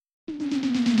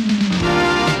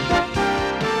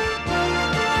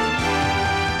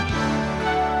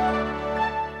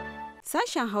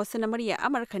Sashen Hausa na murya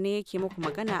Amurka ne yake muku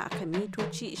magana akan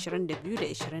mitoci 22 da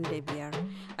 25.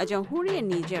 A jamhuriyar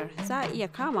Nijar za a iya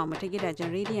kama mu ta gidajen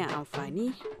rediyon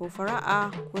amfani ko fara'a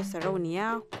ko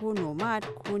sarauniya ko nomad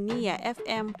ko niyya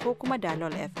FM ko kuma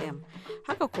dalol FM.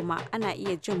 Haka kuma ana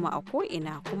iya jin mu a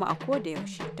ko'ina kuma a koda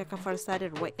yaushe ta kafar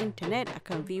sadarwar intanet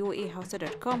akan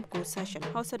voahausa.com ko sashen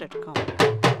hausa.com.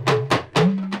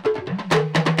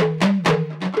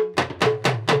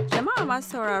 Masu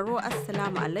sauraro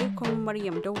Assalamu alaikum,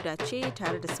 Maryam Dauda ce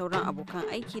tare da sauran abokan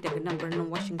aiki daga nan birnin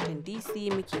Washington DC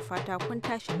muke fata kun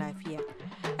tashi lafiya.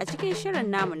 A cikin shirin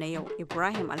namu na yau,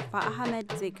 Ibrahim Alfa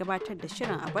Ahmed zai gabatar da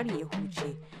shirin a bari ya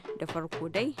huce. Da farko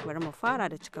dai, bari mu fara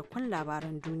da cikakkun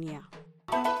labaran duniya.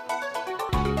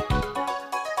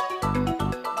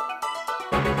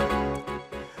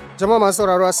 Jama'a masu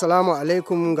sauraro Assalamu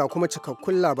alaikum ga kuma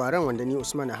cikakkun labaran wanda ni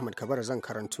Usman Ahmad Kabar zan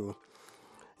karanto.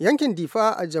 Yankin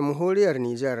Difa a jamhuriyar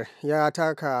Nijar ya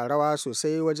taka rawa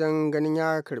sosai wajen ganin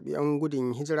ya karbi 'yan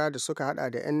gudun hijira da suka hada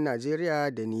da 'yan Najeriya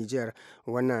da Nijar.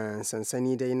 Wannan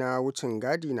sansani dai na wucin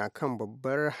gadi na kan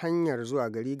babbar hanyar zuwa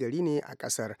gari-gari ne a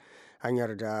kasar.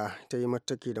 Hanyar da ta yi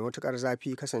take da matukar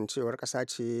zafi kasancewar ƙasa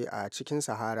ce a cikin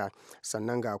Sahara,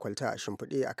 sannan ga kwalta a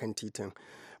shimfiɗe a kan titin.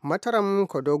 Mataram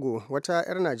Kodogo wata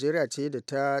 'yar Najeriya ce da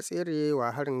ta tsere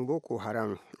wa harin Boko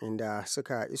Haram inda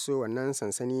suka iso wannan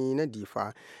sansani na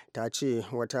Difa. Ta ce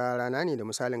wata rana ne da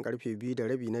misalin karfe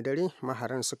 2:30 na dare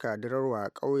maharan suka dirarwa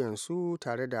ƙauyensu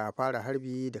tare da fara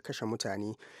harbi da kashe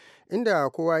mutane. Inda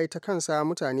kowa ya ta kansa,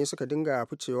 mutane suka dinga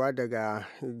ficewa daga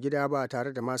gida ba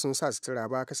tare da ma sun sa sutura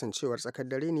ba kasancewar tsakar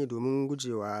dare ne domin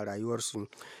gujewa rayuwarsu.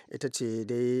 Ita ce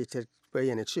dai ta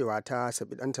bayyana cewa ta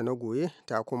sabi ɗanta na goye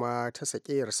ta kuma ta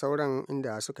sakeyar sauran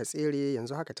inda suka tsere.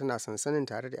 Yanzu haka tana sansanin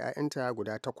tare da 'ya'yanta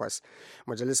guda 8.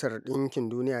 Majalisar Ɗinkin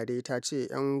Duniya dai ta ce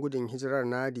 'yan gudun hijirar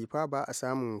na Difa ba a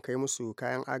samun kai musu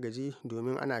kayan agaji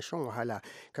domin ana shan wahala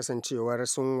kasancewar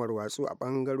sun warwatsu a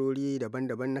ɓangarori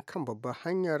daban-daban na kan babbar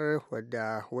hanyar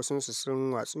wadda wasunsu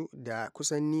sun watsu da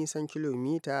kusan nisan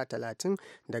kilomita 30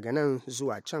 daga nan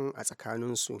zuwa can a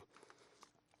tsakaninsu.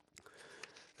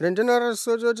 Rundunar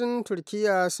sojojin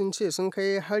Turkiyya sun ce sun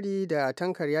kai hari da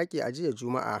tankar yaƙi a jiya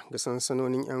Juma'a ga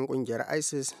sansanonin 'yan ƙungiyar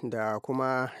ISIS da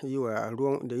kuma yi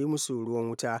musu ruwan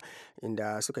wuta,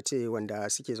 inda suka ce wanda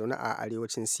suke zaune a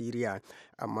arewacin Siriya.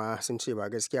 Amma sun ce ba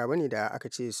gaskiya bane da aka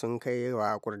ce sun kai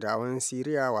wa Kurdawan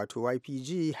Siriya wato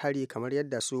YPG hari kamar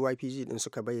yadda su YPG din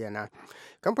suka bayyana.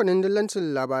 Kamfanin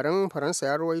dillancin labaran Faransa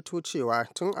ya rawaito cewa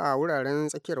tun a wuraren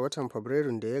tsakiyar watan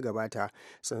Fabrairun da ya gabata,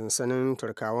 sansanin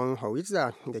Turkawan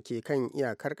Hawizza da ke kan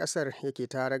iyakar kasar yake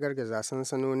ta ragargaza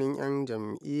sansanonin 'yan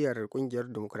jam'iyyar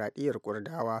kungiyar dimokuraɗiyyar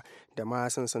Kurdawa da ma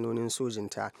sansanonin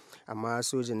sojinta. Amma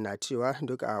sojin na cewa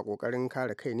duk a ƙoƙarin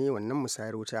kare kai ne wannan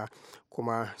musayar wuta,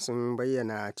 kuma sun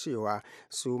bayyana cewa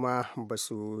su ma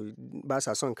ba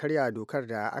sa son karya dokar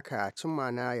da aka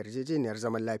cimma na yarjejeniyar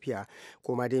zaman lafiya.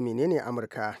 Kuma dai menene,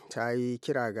 Amurka ta yi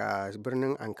kira ga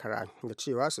birnin Ankara da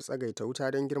cewa su tsagaita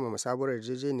wuta don girmama sabuwar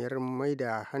yarjejeniyar mai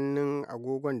da hannun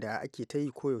agogon da ake ta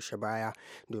yi koyaushe baya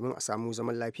domin a samu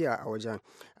zaman lafiya a wajen.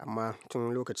 Amma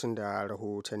tun lokacin da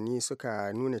rahotanni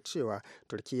suka nuna cewa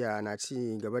Turkiyya na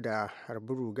ci gaba da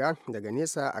harbi ruga daga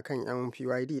nesa akan 'yan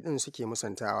PYD din suke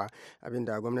musantawa,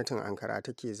 abinda gwamnatin Ankara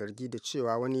take zargi da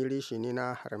cewa wani reshe ne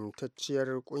na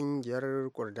haramtacciyar kungiyar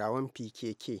Kurdawan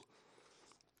PKK.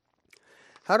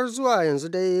 Har zuwa yanzu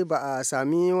dai ba a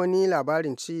sami wani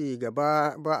labarin ci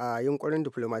gaba ba a yunkurin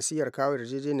diflomasiyyar kawo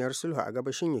yarjejeniyar sulhu a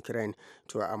gabashin Ukraine.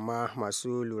 To amma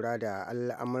masu lura da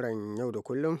al'amuran yau da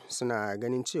kullum suna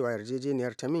ganin cewa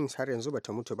yarjejeniyar ta Minsk har yanzu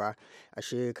bata mutu ba. A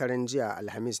shekaran jiya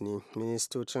Alhamis ne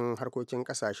ministocin harkokin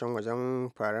kasashen wajen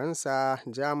Faransa,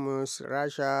 Jamus,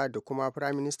 Rasha da kuma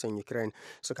Firaministan Ukraine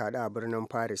suka haɗu a birnin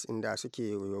Paris inda suke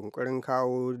yunkurin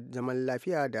kawo zaman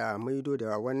lafiya da maido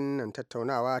da wannan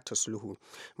tattaunawa ta sulhu.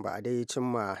 Ba a dai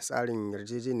cimma tsarin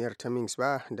yarjejeniyar ta Minsk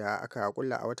ba da aka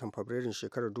kulla a watan Fabrairun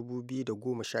shekarar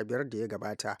 2015 da ya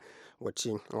gabata,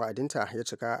 wacce wa'adinta ya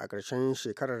cika a ƙarshen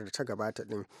shekarar da ta gabata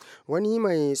din. Wani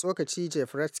mai tsokaci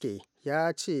Jeff Ratske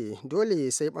ya ce dole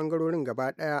sai bangarorin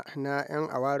gaba daya na 'yan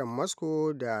awaren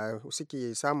Moscow da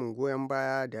suke samun goyon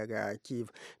baya daga Kyiv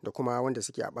da kuma wanda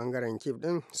suke a bangaren Kyiv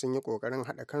din sun yi kokarin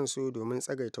haɗa kansu domin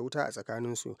tsagaita wuta a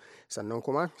tsakaninsu, sannan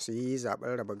kuma su yi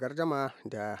zaben raba gardama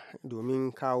da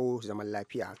domin kawo zaman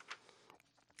lafiya.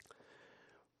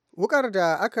 Wukar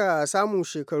da aka samu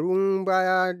shekarun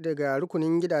baya daga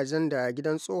rukunin gidajen da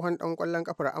gidan tsohon ɗan ƙwallon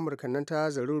ƙafar Amurka nan ta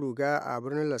zarin ruga a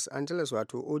birnin Los Angeles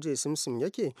wato O.J. Simpson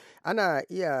yake, ana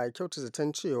iya kyauta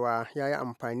zaton cewa ya yi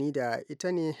amfani da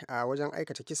ita ne a wajen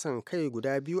aikata kisan kai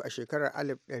guda biyu a shekarar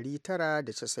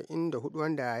 1994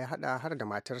 wanda ya haɗa har da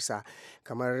matarsa,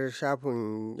 kamar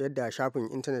yadda shafin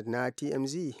intanet na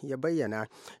TMZ ya bayyana.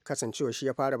 Kasancewa shi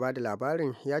ya fara ba da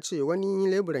labarin, ya ce wani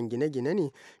leburan gine-gine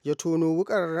ne ya tono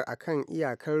wukar a kan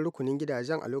iyakar rukunin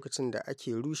gidajen a lokacin da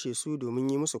ake rushe su domin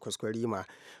yi musu kwaskwarima.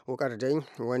 Wukar dai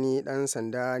wani dan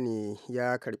sanda ne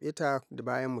ya karbe ta da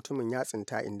bayan mutumin ya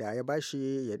tsinta, inda ya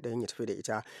bashi ya tafi da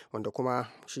ita, wanda kuma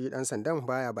shi dan sandan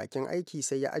baya bakin aiki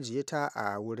sai ya ajiye ta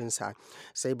a wurinsa.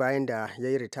 Sai bayan da ya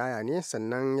yi ritaya ne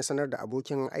sannan ya sanar da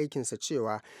abokin aikinsa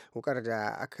cewa wukar da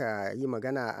aka yi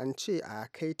magana an ce a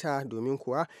kai ta, domin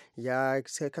kuwa ya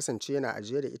kasance yana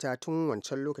ajiye da ita tun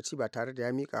wancan lokaci ba tare da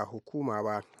ya mika hukuma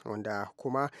ba, wanda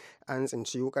kuma an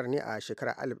tsinci wukar ne a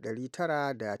shekarar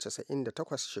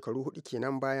 1998, shekaru 4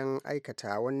 kenan bayan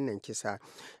aikata wannan kisa.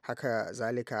 Haka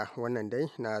zalika wannan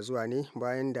dai na zuwa ne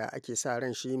bayan da ake sa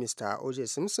ran shi Mr. O.J.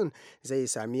 Simpson zai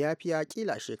sami yafiya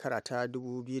kila shekara ta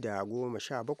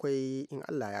 2017 in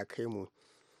Allah ya kai mu.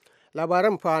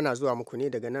 Labaran fa na zuwa muku ne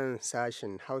daga nan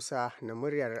sashen Hausa na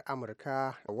muryar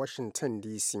Amurka a Washington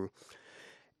DC.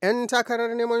 'Yan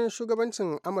takarar neman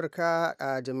shugabancin Amurka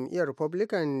a jam'iyyar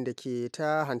Republican da ke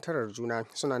ta hantarar juna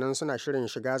suna nan suna shirin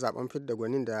shiga zaben fidda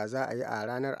gwanin da za a yi a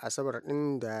ranar Asabar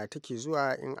ɗin da take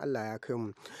zuwa in Allah ya kai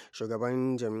mu.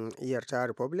 Shugaban jam'iyyar ta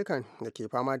Republican da ke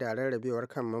fama da rarrabewar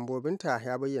kan mambobinta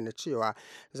ya bayyana cewa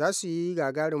za su yi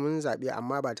gagarumin zaɓe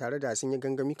amma ba tare da sun yi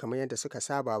gangami kamar yadda suka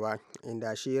saba ba,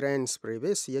 inda Shirin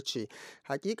Safe ya ce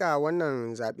hakika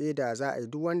wannan zaɓe da za a yi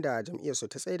duk wanda jam'iyyarsu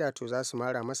ta tsaida to za su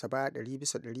mara masa ba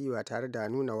 100% ba tare da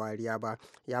nuna wariya ba.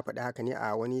 Ya faɗi haka ne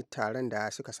a wani taron da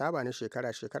suka saba na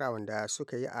shekara-shekara wanda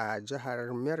suka yi a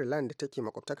jihar Maryland da take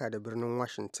makwabtaka da birnin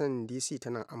Washington DC ta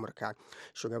nan Amurka.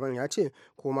 Shugaban ya ce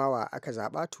komawa aka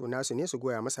zaɓa to nasu ne su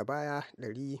goya masa baya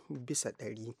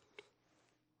 100%.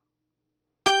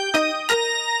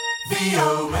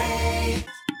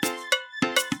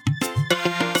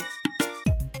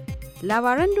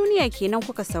 Labaran duniya kenan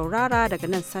kuka saurara daga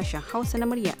nan sashen Hausa na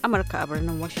muryar Amurka a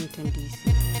birnin Washington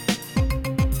DC.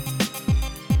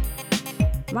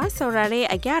 Masu saurare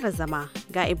a gyara zama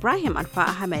ga Ibrahim Alfa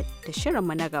Ahmed da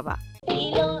shirinmu na gaba.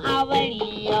 Filin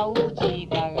abari ya wuce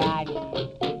da rani.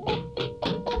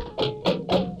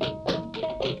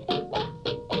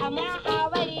 Amma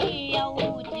abari ya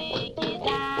wuce ki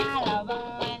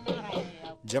zalaban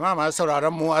Jama'a masu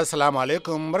sauraron mu assalamu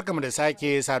alaikum, barkamu da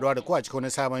sake saduwa da ku a cikin wani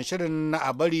sabon shirin na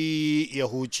a bari ya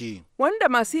huce. Wanda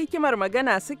masu hikimar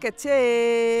magana suka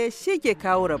ce shi ke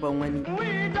kawo rabon wani.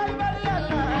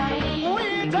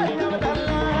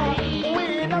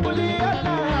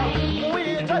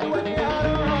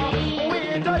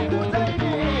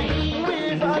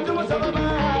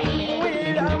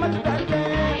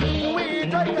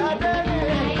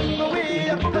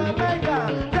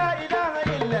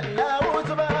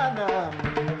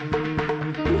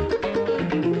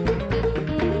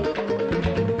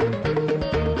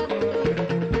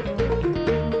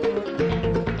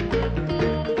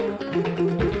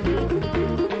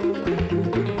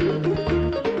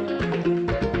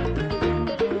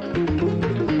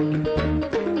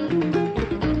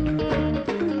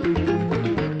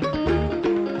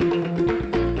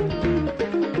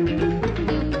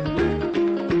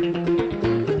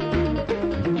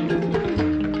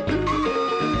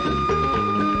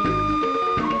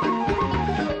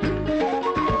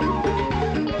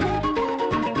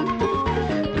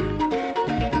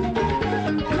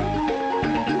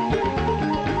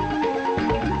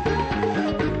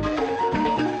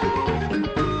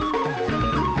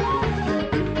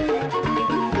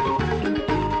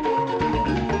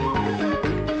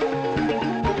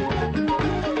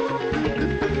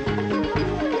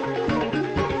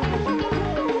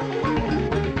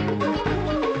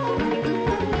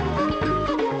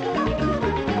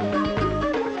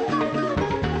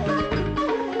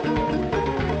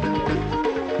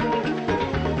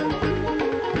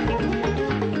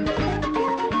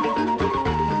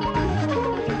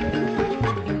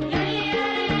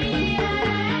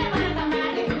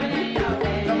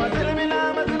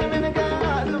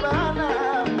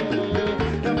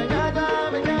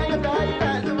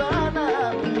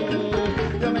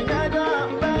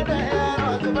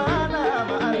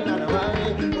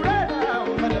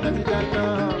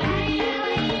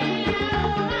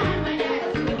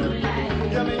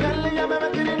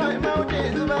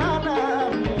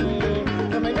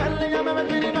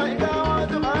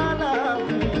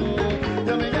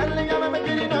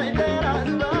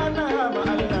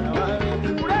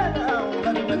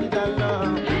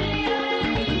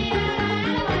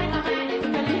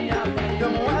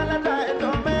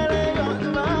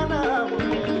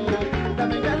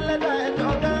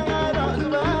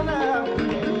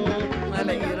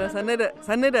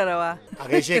 sannu da rawa. A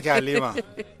gaishe ki Halima.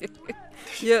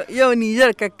 Yau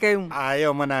Nijar kakkai mu. A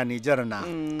yau muna Nijar na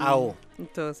awo.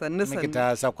 To sannu.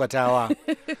 Mikita Sakkwatawa.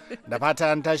 Da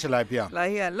fata an tashi lafiya.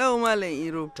 Lahiya lau Malam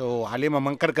Iro. To Halima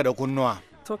mun karka da kunnuwa.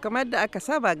 To kamar da aka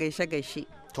saba gaishe-gaishe.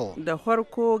 To. Da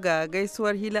farko ga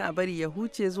gaisuwar hila a bari ya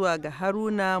huce zuwa ga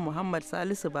Haruna Muhammad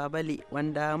Salisu Babale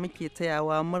wanda muke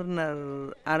tayawa murnar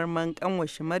arman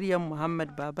kanwashi Maryam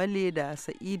Muhammad Babale da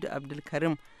Sa'idu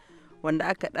Abdulkarim wanda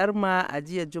aka ɗarma a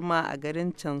jiya juma a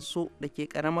garin Canso da ke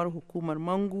karamar hukumar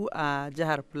Mangu a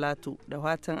jihar Plateau. Da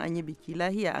fatan an yi biki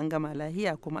lahiya an gama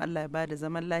lahiya kuma Allah ya bada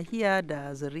zaman lahiya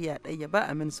da zuriya ɗaya ba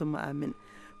amin summa amin.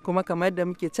 Kuma kamar da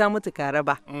muke ca mutu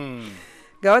karaba.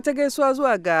 Ga wata gaisuwa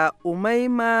zuwa ga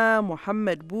Umaima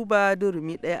Muhammad Buba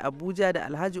Durumi ɗaya Abuja da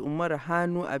Alhaji Umaru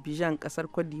Hanu Abidjan ƙasar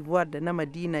Cote d'Ivoire da na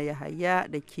Madina Yahaya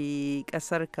da ke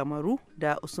ƙasar Kamaru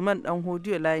da Usman Dan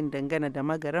Hodiyo layin dangana da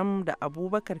Magaram da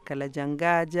Abubakar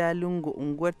Kalajanga Jalingo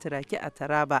unguwar Turaki a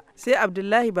Taraba. Sai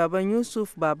Abdullahi Baban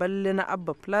Yusuf Baballe na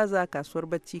Abba Plaza kasuwar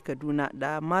Bacci Kaduna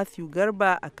da Matthew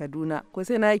Garba a Kaduna. Ko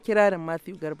sai na yi kirarin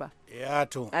Matthew Garba. Ya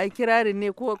to. Ai kirarin ne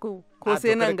ko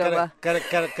sai nan gaba. Kar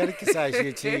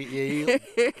kisashe ce yayi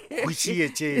kushi ya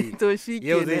ce to shi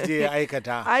yau zai je ya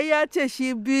aikata. Ai ya ce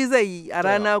shi biyu zai yi a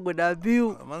rana guda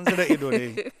biyu. Manzura ido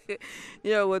ne.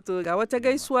 Yau wato ga wata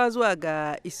gaisuwa zuwa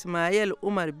ga Ismail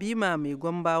Umar Bima mai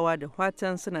Gombawa da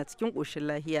fatan suna cikin ƙoshin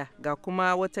lahiya. Ga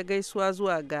kuma wata gaisuwa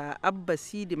zuwa ga Abba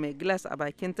Sidi mai glass a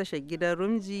bakin tashar gidan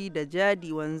Rumji da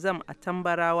Jadi Wanzam a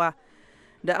Tambarawa.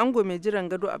 Da ango mai jiran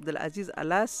gado Abdulaziz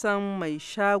Alasan mai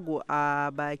shago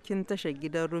a bakin tashar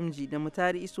gidan Rumji da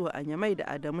Mutari Isu a Nyamai da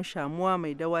Adamu Shamuwa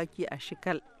mai dawaki a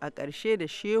Shikal a ƙarshe da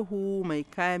Shehu mai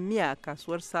kayan miya a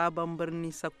kasuwar Sabon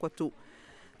Birni Sokoto.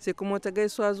 Sai kuma wata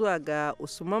gaisuwa zuwa ga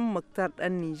Usman Muktar ɗan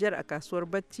Nijar a kasuwar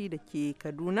Bacci da ke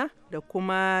Kaduna da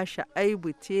kuma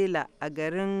Sha'aibu Tela a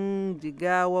garin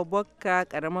Jigawa Bokka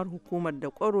ƙaramar hukumar da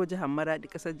Kwaro jihar Maradi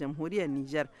ƙasar jamhuriyar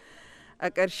Nijar. A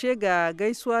ƙarshe ga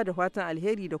gaisuwa da fatan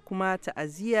alheri da kuma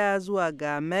ta'aziyya zuwa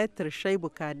ga Maitre Shaibu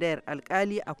Kader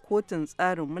alkali a kotun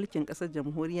tsarin mulkin ƙasar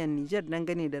jamhuriyar Nijar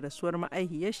dangane da rasuwar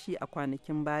ma'aihiyar shi a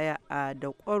kwanakin baya a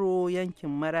Dakwaro yankin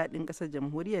Maraɗin ƙasar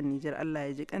jamhuriyar Nijar. Allah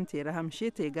ya ji kanta ya rahamshe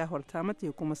ta ya gafarta mata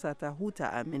ya kuma sa ta huta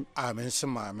amin. Amin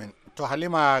summa amin. To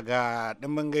Halima ga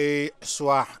ɗimbin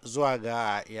gaisuwa zuwa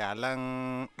ga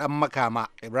iyalan ɗan Makama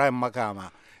Ibrahim Makama.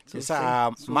 Bisa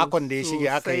makon da ya shige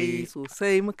aka yi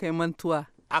sosai muka yi mantuwa.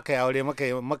 Aka yi aure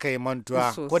muka yi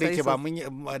mantuwa. Ko da ke ba mun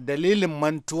dalilin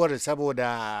mantuwar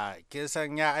saboda kin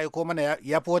san ya aiko mana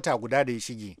ya fi wata guda da ya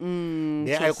shige.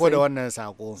 Da ya aiko da wannan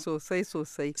sako. Sosai.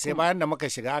 Sai bayan da muka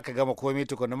shiga aka gama komai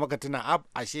tukuna muka tuna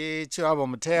ashe cewa ba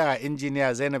mu taya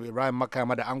injiniya Zainab Ibrahim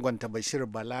Makama da angonta Bashir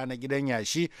Bala na gidan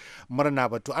yashi murna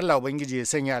ba to Allah ubangiji ya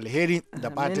sanya alheri da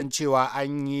fatan cewa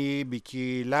an yi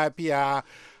biki lafiya.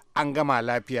 An gama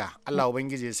lafiya. Allah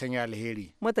ubangiji ya sanya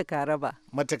alheri. Matuka raba.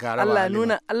 Allah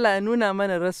ya nuna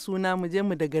mana rassuna mu je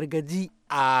mu da gargaji.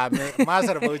 A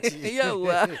Masar Bauchi.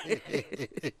 Yawwa.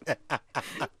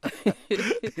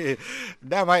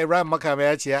 Dama Ibrahim Makama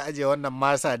ya ce ya aje wannan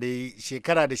masa dai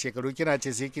shekara da shekaru kina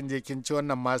ce sai kin je kin ci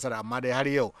wannan masar amma dai har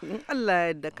yau.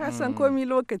 Allah yadda ka san komi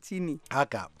lokaci ne.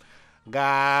 Haka.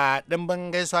 Ga ɗimbin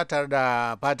gaisuwa tare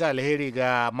da fata alheri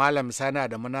ga Malam Sani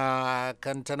da muna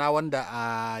kantana wanda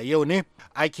a yau ne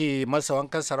ake masa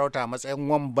wankan sarauta a matsayin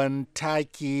wamban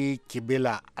taki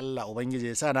kibila. Allah Ubangiji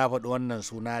ya sa na faɗi wannan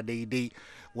suna daidai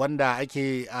wanda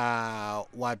ake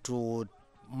wato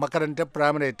makarantar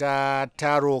firamare ta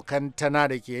Taro Kantana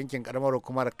da ke yankin karamar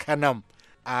hukumar Kanam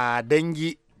a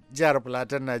Dangi jihar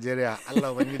Plateau Najeriya. Allah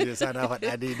Ubangiji ya sa na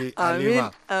faɗa daidai.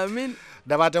 Amin.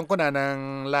 Da fatan kuna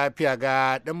nan lafiya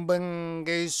ga ɗimbin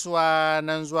gaisuwa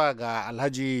nan zuwa ga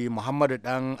Alhaji Muhammadu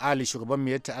Dan Ali shugaban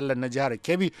miyatta Allah na jihar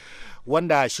Kebbi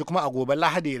wanda shi kuma a gobe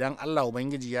Lahadi idan Allah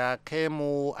Ubangiji ya kai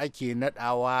mu ake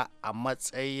nadawa a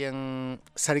matsayin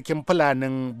sarkin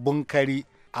fulanin Bunkari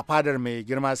a fadar mai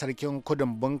girma sarkin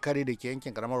kudin Bunkari da ke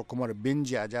yankin karamar hukumar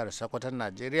Binji a jihar Sokoton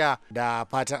Najeriya. Da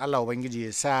fatan Allah Ubangiji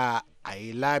ya sa a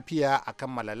yi lafiya a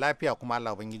kammala lafiya kuma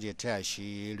Allah Ubangiji ya taya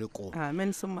shi riko.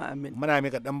 Amin summa amin. Muna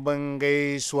mika ɗimbin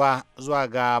gaisuwa zuwa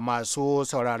ga masu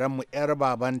sauraron mu yar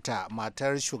babanta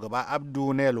matar shugaba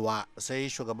Abdu Nelwa sai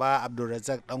shugaba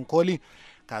Abdulrazak Dankoli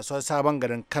kasuwar Sabon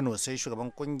Garin Kano sai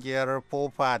shugaban kungiyar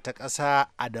Fofa ta ƙasa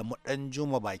Adamu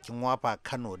Danjuma bakin wafa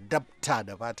Kano dabta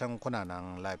da fatan kuna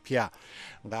nan lafiya.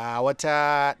 Ga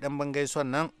wata ɗimbin gaisuwan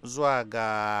nan zuwa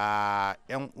ga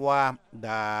 'yan uwa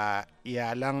da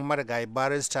iyalan marigayi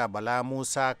barista Bala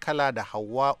Musa Kala da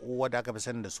Hauwa wadda aka fi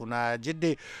sani da suna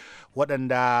Jidde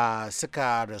waɗanda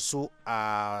suka rasu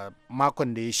a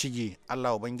makon da ya shige.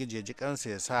 Allah Ubangiji ya ji kansa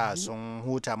ya sa sun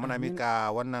huta. Muna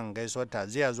mika wannan gaisuwar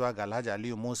ta'aziyya zuwa ga Alhaji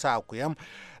Aliyu Musa Akuyam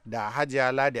da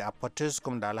Hajiya Ladi a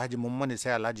Potiskum da Alhaji Mummuni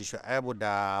sai Alhaji Shu'aibu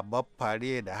da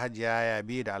Baffare da Hajiya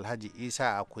Yabi da Alhaji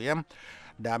Isa Akuyam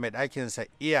da mai ɗakinsa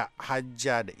iya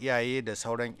hajja da iyaye da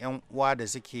sauran 'yan uwa da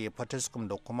suke Potiskum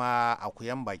da kuma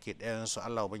Akuyam baki ɗayansu.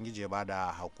 Allah Ubangiji ya ba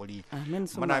da haƙuri.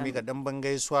 Muna mika ɗimbin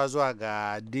gaisuwa zuwa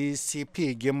ga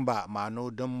DCP Gimba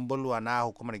Manu Dumbulwa na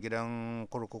hukumar gidan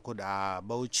kurkuku da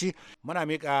Bauchi. Muna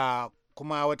mika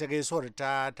kuma wata gaisuwar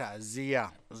ta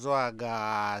ta'aziyya zuwa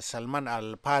ga Salman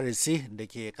Al-Farisi da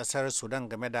ke kasar Sudan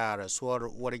game da rasuwar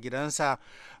uwar gidansa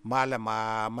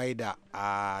Malama Maida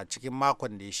a cikin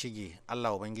makon da ya shige.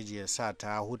 Allah Ubangiji ya sa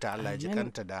ta huta, Allah ya ji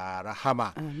kanta da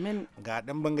rahama. Ga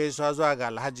ɗimbin gaisuwa zuwa ga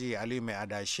Alhaji Ali Mai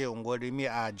Adashe Ungorimi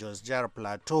a Jos Jihar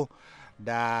Plateau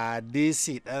da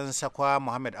DC ɗan sakwa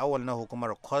Muhammad Awal na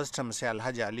hukumar Custom, sai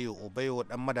Alhaji Aliyu Ubayo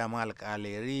ɗan madamin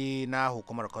alƙaleri na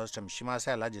hukumar Custom, shi ma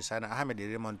sai Alhaji Sani Ahmed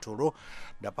Riman Turo,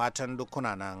 da fatan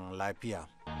dukuna nan lafiya.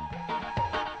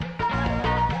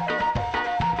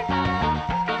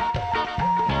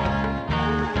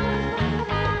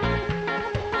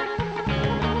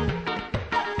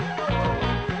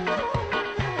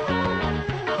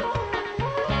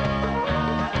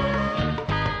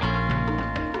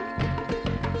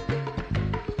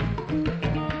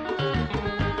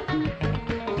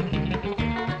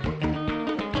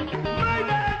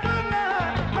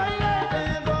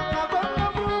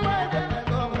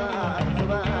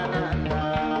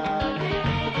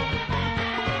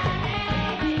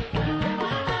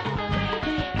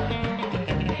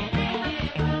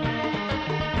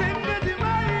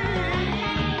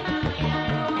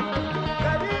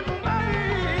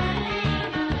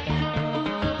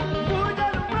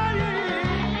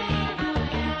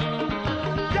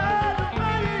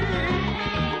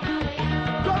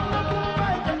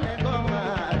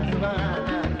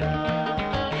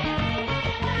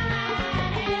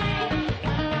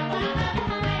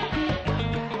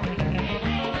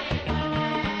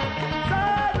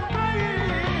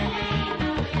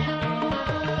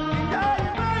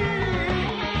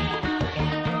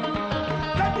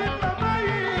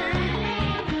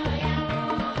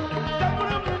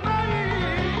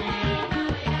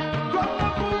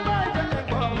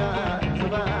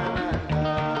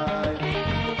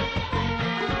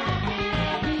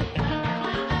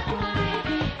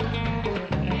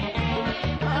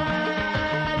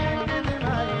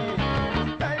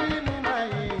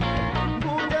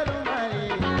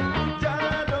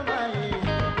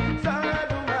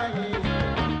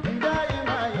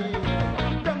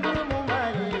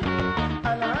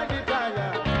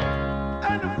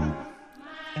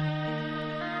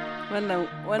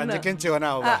 wannan jikin ce wani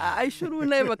abu ba. Ai shiru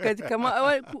ne baka ji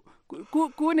kamar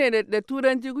ku ne da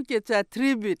turanci kuke cewa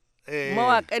tribute.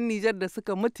 Mawaƙan Nijar da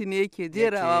suka mutu ne yake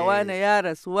jerawa wane ya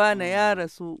rasu wane ya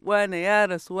rasu wane ya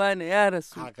rasu wane ya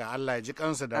rasu. Haka Allah ya ji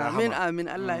kansu da rahama. Amin amin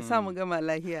Allah ya sa mu gama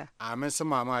lahiya. Amin su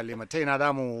mama Halima, ta ina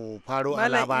za mu faro a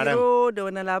labaran. Malam Iro da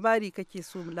wani labari kake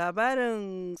so?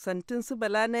 Labarin santin su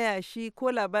Bala na yashi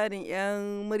ko labarin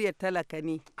 'yan muryar talaka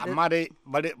ne? Amma dai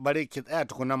bari ki tsaya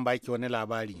tukunan baki wani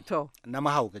labari. To. Na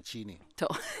mahaukaci ne. To.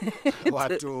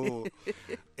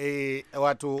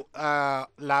 Wato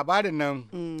labarin nan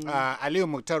Aliyu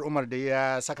Muktar Umar da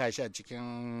ya saka shi a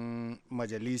cikin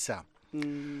majalisa.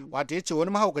 Wato ya ce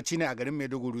wani mahaukaci ne a garin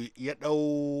Maiduguri ya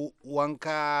ɗau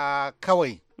wanka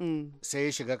kawai sai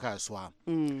ya shiga kasuwa.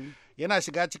 Yana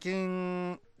shiga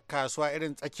cikin kasuwa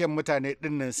irin tsakiyar mutane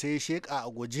dinnan sai sheka a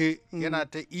guje yana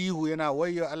ta ihu yana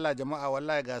wayyo Allah jama'a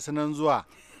wallahi ga sunan zuwa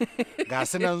ga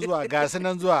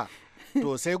sunan zuwa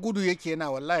to sai gudu yake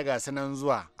yana wallahi ga sunan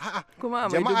zuwa kuma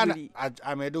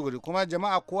a Maiduguri kuma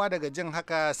jama'a kowa daga jin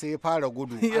haka sai ya fara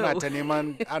gudu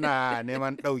ana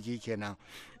neman ɗauki kenan.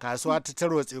 Kasuwa ta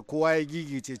tarwatse kowa ya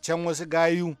gigice, can wasu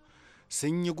gayu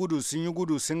sun yi gudu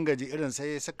sun gaji irin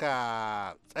sai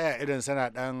suka tsaya irin sana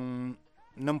dan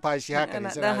numfashi haka ne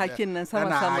suna hakin nan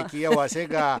sama haki yawa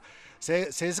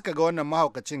sai suka ga wannan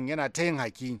mahaukacin yana ta yin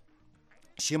haki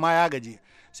shi ma ya gaji,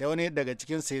 sai wani daga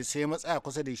cikin sai matsaya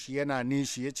kusa da shi yana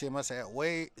nishi ya ce masa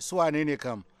wai su wane ne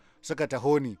kam suka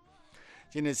taho ni,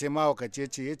 shine sai mahaukaci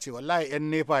ya ce wallahi yan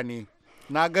nefa ne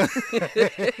na gan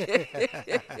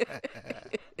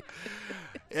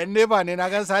yan nefa ne na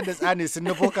gan sa da tsani sun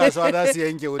nufo kasuwa za su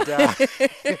yanke wuta.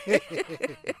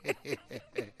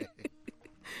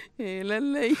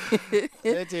 Lallai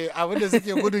ya ce abinda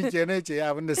suke gudun kenan, ce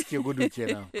abinda suke gudu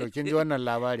kenan. To kin ji wannan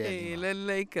labari a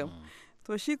lallai kam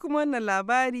To shi kuma wannan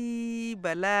labari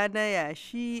Bala na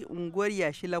yashi unguwar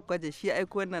yashi Lakwaje shi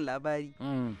aiko wannan labari.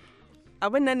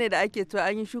 Abin nan ne da ake to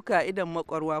an yi shuka idan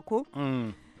makwarwa ko?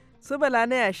 Su Bala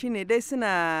na yashi ne dai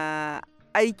suna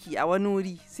aiki a wani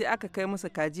wuri sai aka kai musu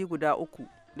kaji guda 3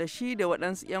 da shi da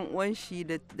waɗansu 'yan uwan shi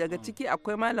daga ciki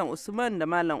akwai Malam Usman da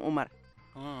Malam Umar.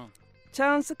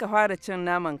 Can suka fara cin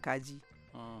naman kaji.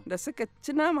 Da suka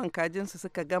ci naman kajinsu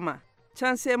suka gama.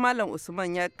 Can sai Malam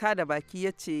Usman ya kada baki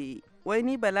ya ce, wai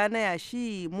ni Bala na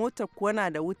yashi motar kuwa na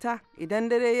da wuta idan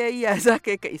dare ya yi ya za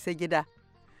ka isa gida.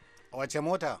 Wace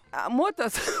mota?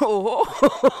 Motar oho.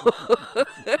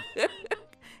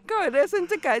 Kawai dai sun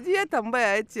ci kaji ya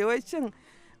tambaya ya ce, wai shin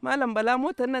Malam Bala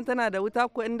motar nan tana da wuta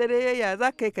ko in dare ya yi ya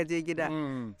za ka je gida.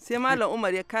 Sai Malam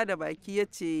Umar ya kada baki ya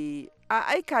ce,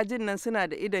 ai kajin nan suna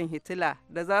da idon hitila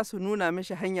da za su nuna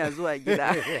mishi hanya zuwa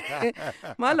gida.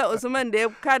 Malam Usman da ya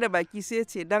kada baki sai ya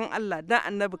ce dan Allah dan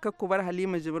Annabi kakku bar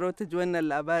Halima Jimarau ta ji wannan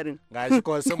labarin. Gashi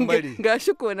ko sun bari.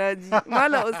 Gashi ko na ji.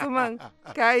 Malam Usman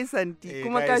ka yi santi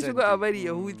kuma ka shigo a bari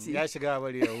ya huce. Ya shiga a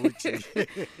bari ya huce.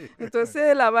 To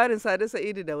sai labarin Sade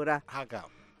Sa'idu Daura. Haka.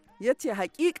 Ya ce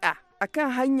hakika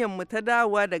akan hanyar mu ta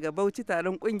dawowa daga Bauchi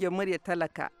taron kungiyar murya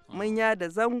talaka mun da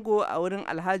zango a wurin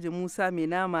Alhaji Musa mai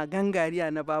nama gangariya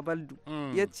na Babaldu.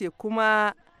 Ya ce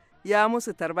kuma ya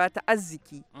musu tarba ta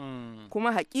arziki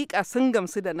kuma hakika sun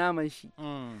gamsu da naman shi.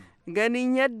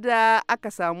 Ganin yadda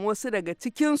aka samu wasu daga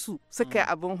cikinsu suka yi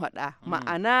abin hada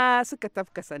ma'ana suka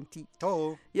tafka santi.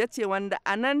 Ya ce wanda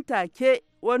a nan take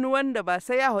wani wanda ba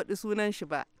sai ya haɗu sunan shi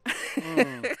ba.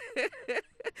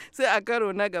 Sai a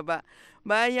karo na gaba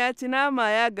bayan ya ci nama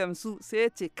ya gamsu sai ya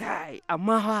ce kai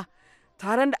amma fa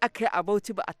taron da aka yi a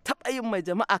Bauchi ba a taɓa yin mai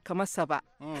jama'a kamar sa ba.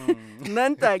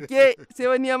 Nan take sai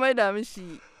wani ya maida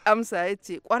mishi amsa ya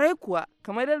ce kwarai kuwa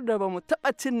kamar yadda ba mu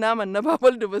taɓa cin naman na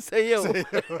Babaldu ba sai yau.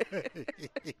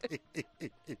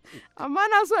 Amma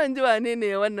na so in ji wane ne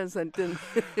wannan santin.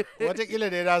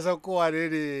 Wataƙila dai na san kowa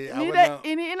ne.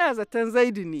 Ni ina zaton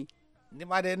Zaidu ne. Ni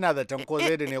ma dai ina zaton ko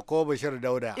Zaidu ne ko Bashir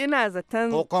Dauda. Ina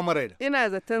zaton ko Comrade. Ina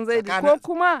zaton Zaidu ko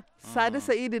kuma Sadi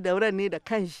Sa'idu Dauran ne da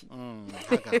kanshi.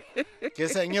 Haka. Ke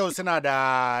san yau suna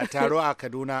da taro a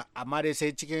Kaduna amma dai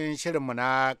sai cikin shirinmu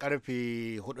na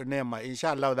karfe 4 na yamma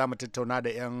insha Allah za mu tattauna da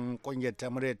 'yan kungiyar ta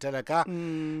muryar talaka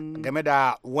game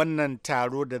da wannan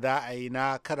taro da za a yi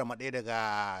na karama ɗaya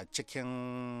daga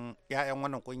cikin 'ya'yan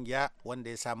wannan kungiya wanda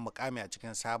ya samu mukami a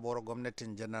cikin sabuwar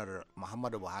gwamnatin janar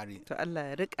Muhammadu Buhari. To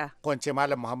Allah ya rika. Kwance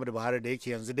Malam Muhammadu Buhari da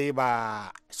yake yanzu dai ba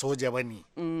soja ba ne.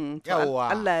 Yawwa.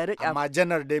 Allah ya rika. Amma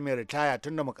janar dai mai ritaya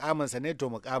tunda mukaminsa ne to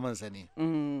mukaminsa ne.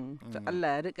 To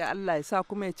Allah ya rika Allah ya sa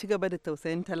kuma ya ci gaba da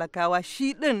tausayin talakawa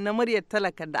shi din na muryar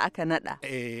talaka da aka nada.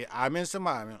 Amin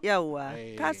suma amin. Yawwa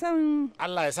ka san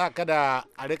Allah ya sa kada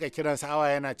a rika kiran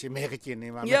sawa yana ce me kake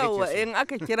nema me kake yawwa in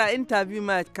aka kira interview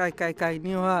ma kai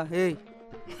ni wa hey.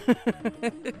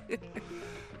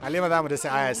 Halima za mu da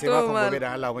aya sai makon gobe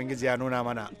da Allah ubangiji ya nuna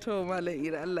mana. To malam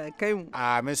ira Allah ya kai mu.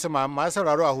 Amin suma ma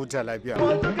sauraro a huta lafiya.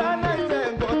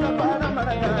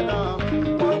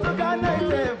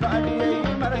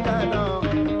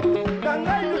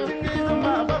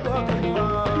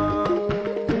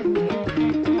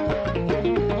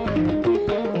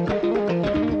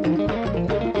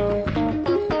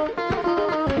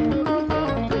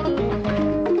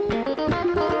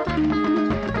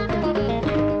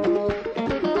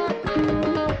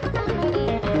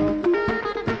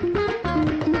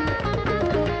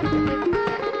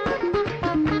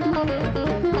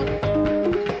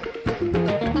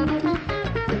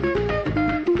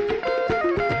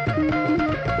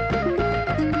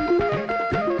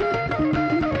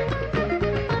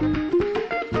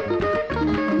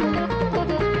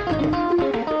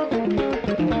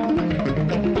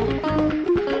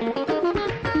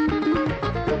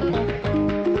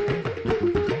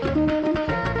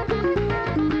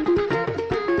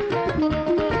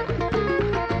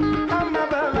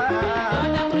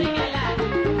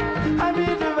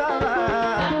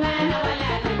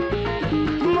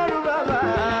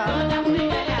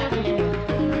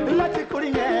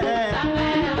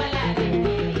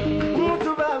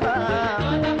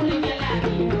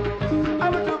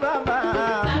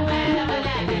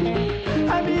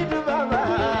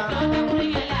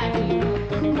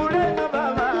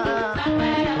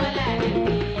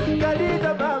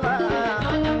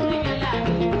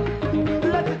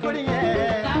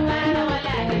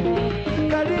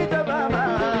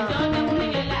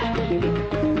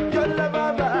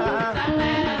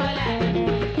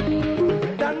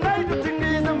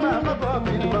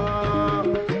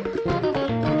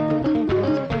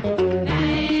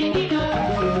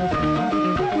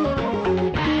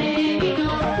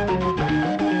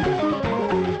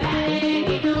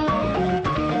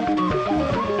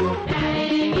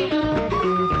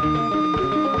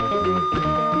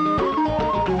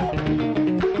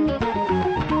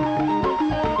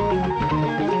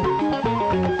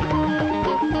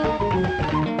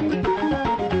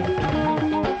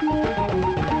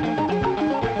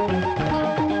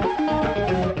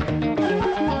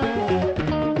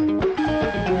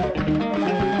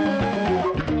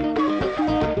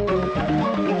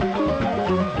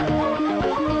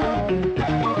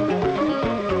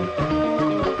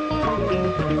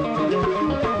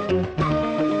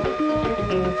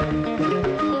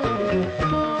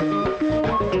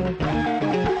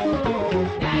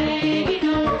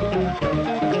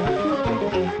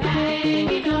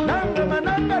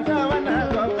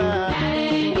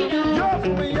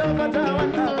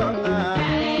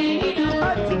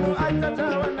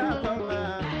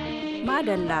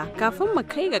 madalla kafin mu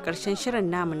kai ga ƙarshen shirin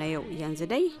namu na yau yanzu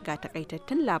dai ga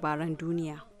takaitattun labaran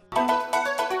duniya.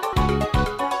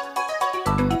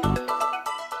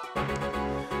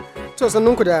 To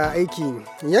sannunku da aiki.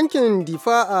 Yankin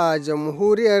Difa a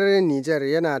jamhuriyar Nijar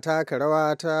yana taka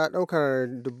rawa ta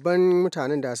ɗaukar dubban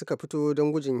mutanen da suka fito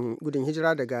don gudun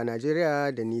hijira daga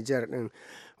Najeriya da Nijar ɗin.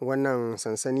 Wannan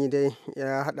sansani dai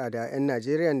ya hada da 'yan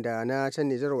Najeriya da na can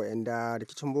Nijar waɗanda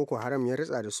rikicin Boko Haram ya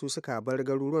ritsa da su suka bar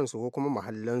garuruwansu ko kuma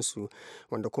mahallansu,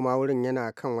 wanda kuma wurin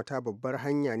yana kan wata babbar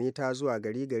hanya ne ta zuwa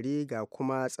gari ga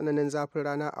kuma tsananin zafin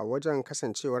rana a wajen,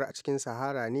 kasancewar a cikin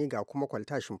Sahara ne ga kuma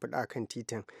kwalta shimfiɗa kan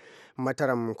titin.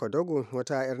 Mataram Kodogo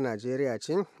wata 'yar Najeriya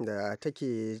ce da ta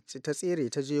tsere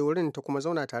ta je wurin ta kuma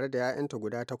zauna tare da 'ya'yanta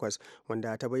guda 8,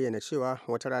 wanda ta bayyana cewa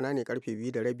wata rana ne karfe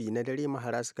 2:30 na dare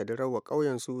mahara suka dirawa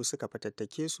ƙauyensu suka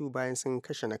fatattake su bayan sun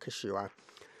kashe na kashewa.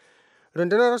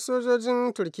 Rundunar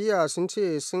sojojin Turkiyya sun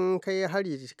ce sun kai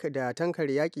hari da tankar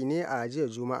yaƙi ne a jiya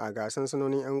Juma'a ga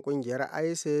sansanonin 'yan ƙungiyar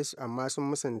ISIS, amma sun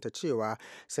musanta cewa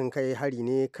sun kai hari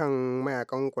ne kan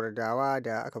mayakan Kurdawa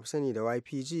da aka fi sani da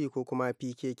YPG ko kuma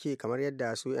PKK, kamar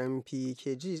yadda su 'yan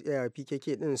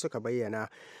PKK ɗin suka bayyana,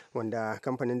 wanda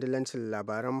kamfanin dillancin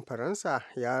labaran Faransa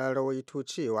ya rawaito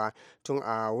cewa tun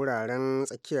a wuraren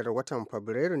tsakiyar watan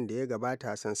Fabrairun da ya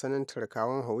gabata sansanin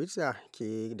Turkawan Hawija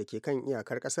da ke kan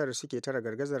iyakar ƙasar suke tara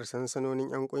gargazar sansanonin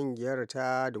 'yan kungiyar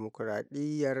ta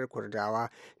dimokuraɗiyyar Kurdawa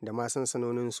da ma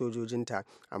sansanonin sojojinta,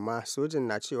 amma sojin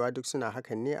na cewa duk suna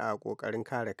hakan ne a ƙoƙarin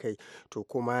kare kai. To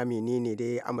kuma menene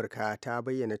dai, Amurka ta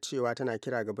bayyana cewa tana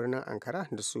kira ga birnin Ankara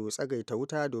da su tsagaita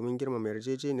wuta domin girmama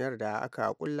yarjejeniyar da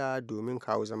aka kulla domin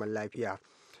kawo zaman lafiya.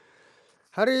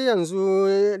 Har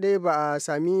yanzu dai ba a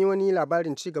sami wani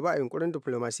labarin ci gaba a yunkurin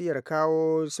diflomasiyyar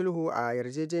kawo sulhu a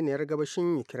yarjejeniyar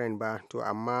gabashin Ukraine ba, to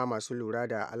amma masu lura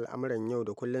da al'amuran yau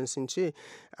da kullum sun ce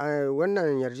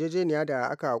wannan yarjejeniya da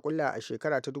aka kulla a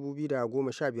shekara ta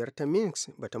 2015 ta Minsk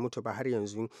bata mutu ba har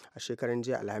yanzu. A shekaran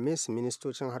jiya Alhamis,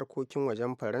 ministocin harkokin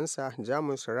wajen Faransa,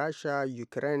 Jamus, Rasha,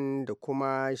 Ukraine da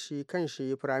kuma shi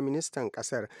kanshi firaministan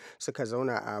kasar suka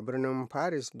zauna a birnin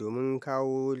Paris domin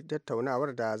kawo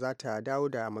tattaunawar da za ta dawo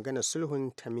da maganar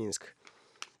sulhun ta Minsk.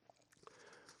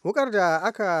 Wukar da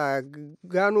aka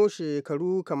gano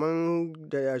shekaru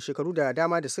da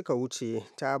dama da suka wuce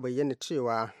ta bayyana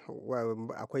cewa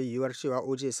akwai yiwuwar cewa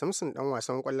O.J. Simpson, dan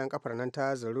wasan kwallon kafar nan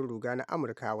ta zarin ruga na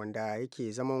Amurka wanda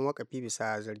yake zaman wakafi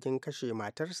bisa zargin kashe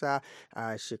matarsa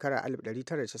a shekarar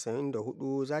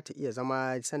 1994, za ta iya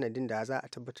zama sanadin da za a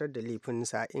tabbatar da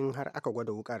laifinsa in har aka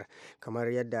gwada wukar, kamar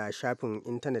yadda shafin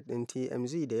intanet din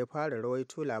TMZ da ya fara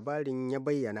rawaito labarin ya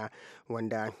bayyana,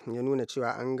 wanda ya nuna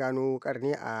cewa an gano wukar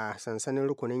ne a sansanin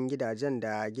rukunin gidajen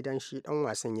da gidan shi dan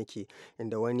wasan yake,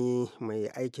 inda wani mai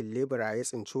aikin lebura ya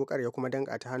tsinci wukar ya kuma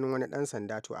danka ta hannun wani dan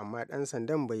sanda, to amma dan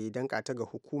sandan bai danka ta ga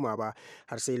hukuma ba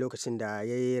har sai lokacin da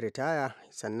ya yi ritaya,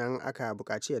 sannan aka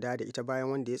buƙaci ya da ita bayan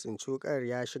wanda ya tsinci wukar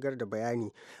ya shigar da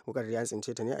bayani. Wukar ya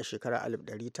tsince ta ne a shekarar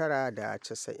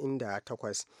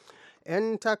 1998.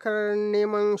 'Yan takarar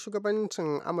neman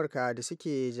shugabancin Amurka da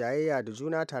suke jayayya da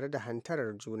juna tare da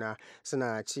hantarar juna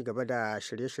suna ci gaba da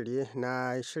shirye-shirye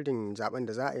na shirin zaben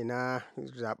da za a yi na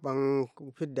zaben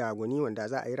fidda gwani wanda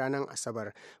za a yi ranar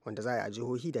Asabar, wanda za a yi a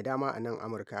jihohi da dama a nan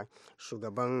Amurka.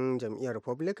 Shugaban jam'iyyar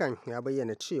Republican ya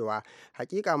bayyana cewa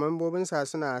hakika mambobinsa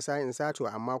suna sa'in sato,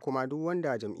 amma kuma duk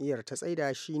wanda jam'iyyar ta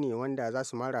tsaida shine wanda za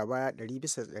su mara baya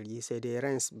 100%, sai dai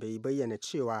Rance bai bayyana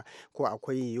cewa ko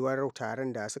akwai yiwuwar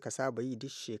taron da suka saba yi duk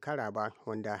shekara ba,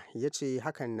 wanda ya ce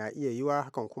hakan na iya yiwa,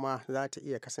 hakan kuma za ta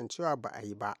iya kasancewa ba a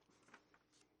yi ba.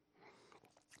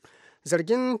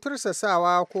 Zargin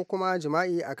tursasawa ko kuma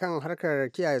jima'i akan harkar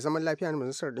kiyaye zaman lafiya na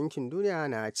Majalisar Ɗinkin Duniya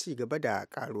na ci gaba da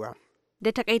karuwa.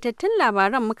 Da takaitattun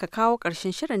labaran muka kawo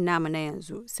ƙarshen shirin namu na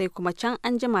yanzu, sai kuma can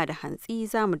an jima da hantsi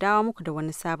za mu dawo muku da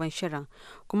wani sabon shirin,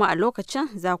 kuma a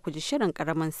lokacin za ku ji shirin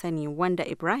ƙaramin sani wanda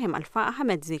Ibrahim Alfa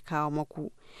Ahmed zai kawo muku.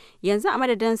 Yanzu a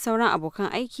madadin sauran abokan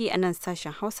aiki a nan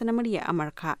sashen Hausa na murya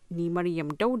Amurka, ni Maryam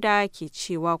Dauda ke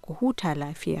cewa ku huta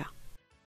lafiya.